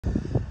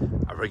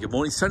Very good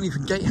morning, it's Tony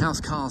from Gatehouse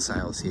Car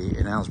Sales here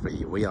in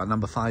Aylesbury. We are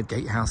number 5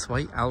 Gatehouse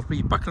Way,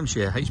 Aylesbury,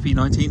 Buckinghamshire, HP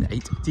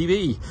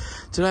 198DB.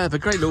 Today I have a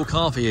great little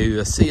car for you,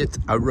 a Seat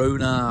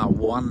Arona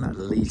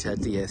 1 litre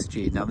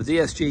DSG. Now the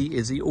DSG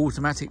is the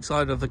automatic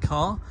side of the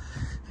car.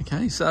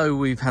 Okay, so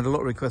we've had a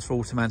lot of requests for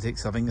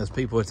automatics. I think as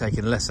people are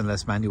taking less and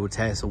less manual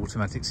tests,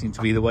 automatic seems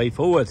to be the way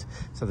forward.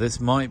 So this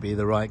might be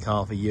the right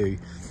car for you.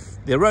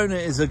 The Arona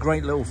is a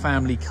great little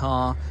family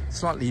car,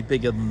 slightly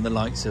bigger than the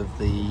likes of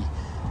the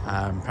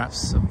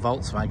perhaps a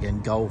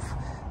Volkswagen Golf,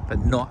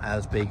 but not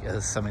as big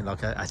as something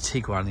like a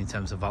Tiguan in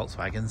terms of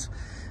Volkswagens.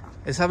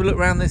 Let's have a look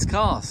around this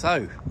car.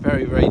 So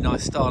very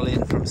nice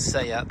styling from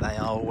Seat. They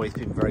are always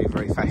been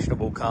very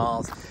fashionable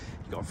cars.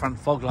 You've got front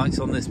fog lights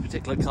on this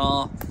particular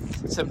car,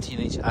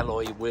 17-inch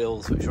alloy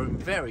wheels which are in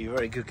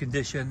very good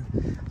condition.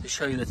 To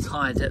show you the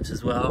tyre depths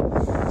as well,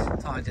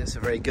 tyre depths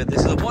are very good.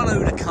 This is a one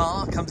owner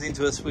car, comes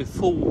into us with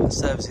full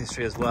service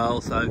history as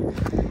well, so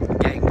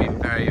getting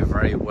been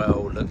very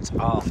well looked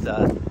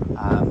after.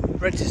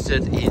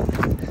 Registered in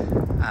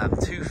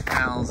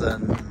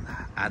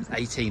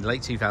 2018,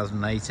 late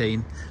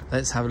 2018.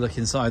 Let's have a look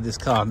inside this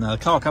car. Now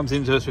the car comes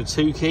into us with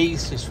 2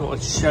 keys, just thought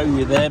I'd show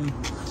you them.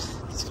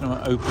 Just going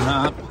to open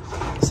that up.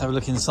 Let's have a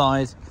look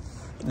inside.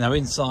 Now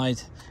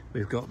inside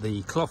we've got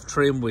the cloth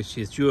trim, which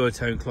is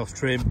duotone cloth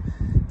trim,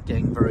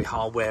 getting very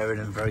hard wearing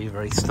and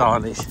very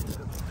stylish.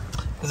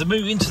 As I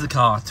move into the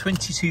car,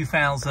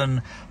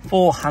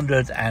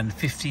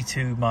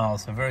 22,452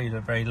 miles, so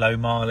very low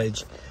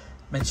mileage.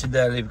 Mentioned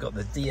earlier, we've got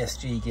the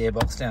DSG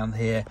gearbox down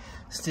here,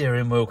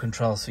 steering wheel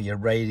controls for your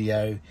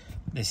radio.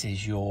 This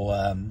is your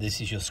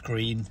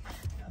screen,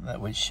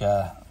 which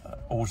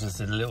alters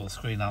the little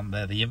screen on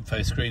there, the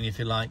info screen if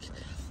you like.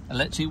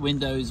 Electric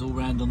windows all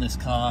round on this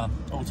car,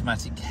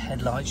 automatic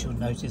headlights. You'll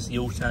notice the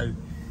auto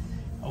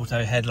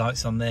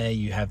headlights on there.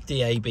 You have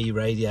DAB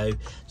radio.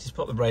 Just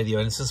put the radio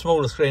in. It's a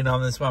smaller screen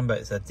on this one, but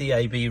it's a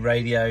DAB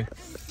radio.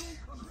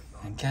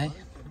 Okay,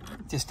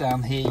 just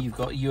down here you've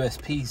got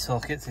USB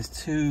sockets. There's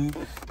two.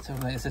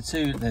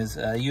 There's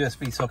a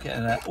USB socket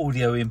and an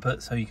audio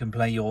input, so you can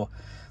play your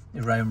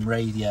own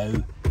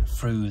radio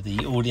through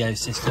the audio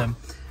system.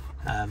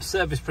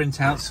 Service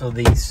printouts for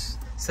these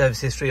service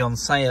history on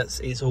Seats.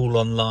 It's all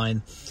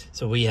online,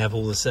 so we have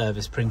all the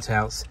service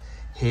printouts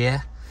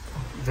here.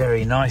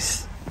 Very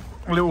nice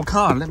little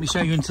car. Let me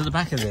show you into the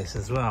back of this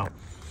as well.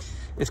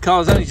 This car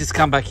has only just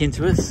come back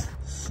into us,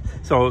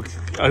 so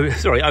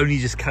only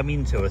just come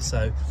into us,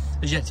 so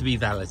it's yet to be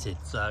valeted.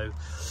 So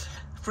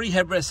free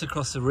headrests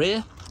across the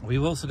rear.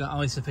 We've also got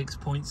Isofix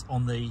points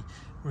on the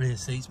rear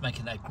seats,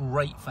 making it a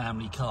great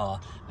family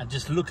car. And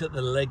just look at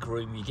the leg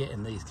room you get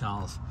in these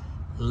cars.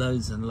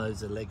 Loads and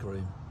loads of leg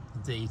room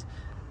indeed.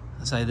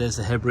 So there's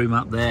the headroom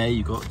up there.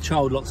 You've got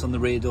child locks on the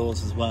rear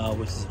doors as well,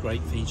 which is a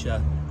great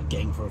feature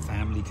again for a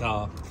family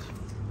car.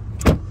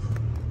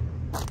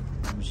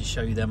 Let me just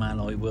show you them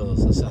alloy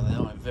wheels, so they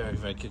are in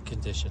very good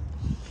condition.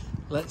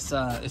 Let's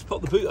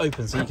pop the boot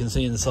open so you can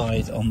see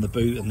inside on the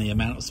boot and the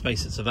amount of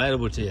space that's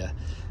available to you.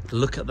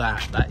 Look at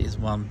that, that is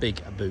one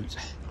big boot.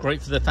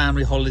 Great for the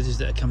family holidays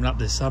that are coming up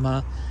this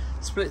summer.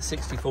 Split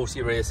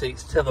 60/40 rear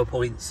seats, tether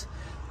points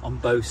on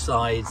both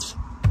sides.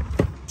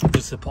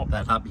 Just to pop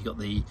that up, you've got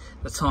the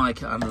tyre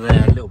cut under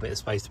there, a little bit of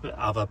space to put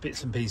other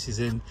bits and pieces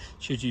in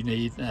should you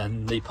need,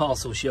 and the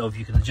parcel shelf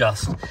you can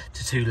adjust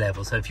to 2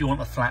 levels. So if you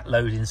want a flat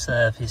loading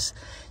surface,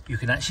 you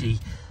can actually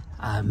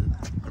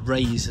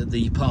raise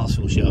the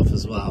parcel shelf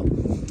as well.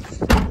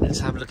 Let's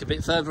have a look a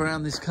bit further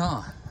around this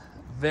car.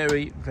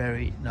 Very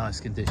nice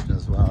condition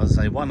as well. As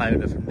I say, one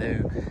owner from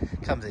new,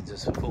 comes into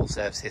us for full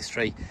service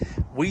history.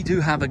 We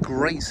do have a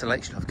great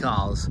selection of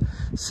cars,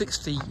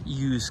 60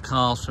 used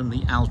cars from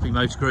the Aylesbury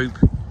Motor Group.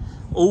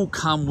 All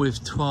come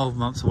with 12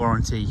 months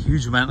warranty.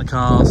 Huge amount of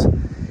cars.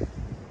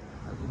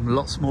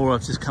 Lots more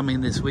have just come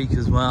in this week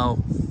as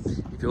well.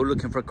 If you're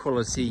looking for a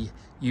quality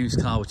used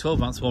car with 12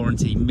 months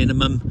warranty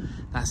minimum,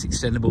 that's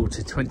extendable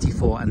to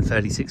 24 and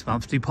 36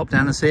 months. Do pop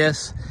down and see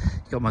us.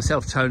 You've got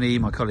myself, Tony,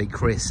 my colleague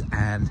Chris,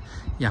 and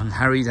young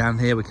Harry down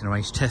here. We can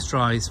arrange test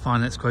drives,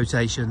 finance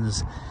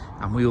quotations,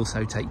 and we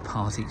also take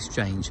part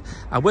exchange.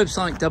 Our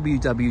website,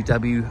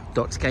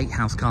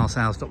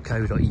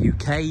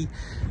 www.gatehousecarsales.co.uk,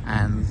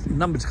 and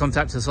number to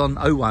contact us on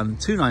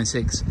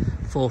 01296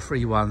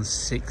 431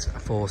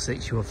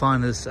 646. You will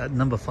find us at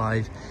number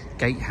 5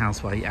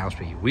 Gatehouse Way,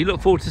 Aylesbury. We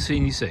look forward to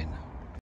seeing you soon.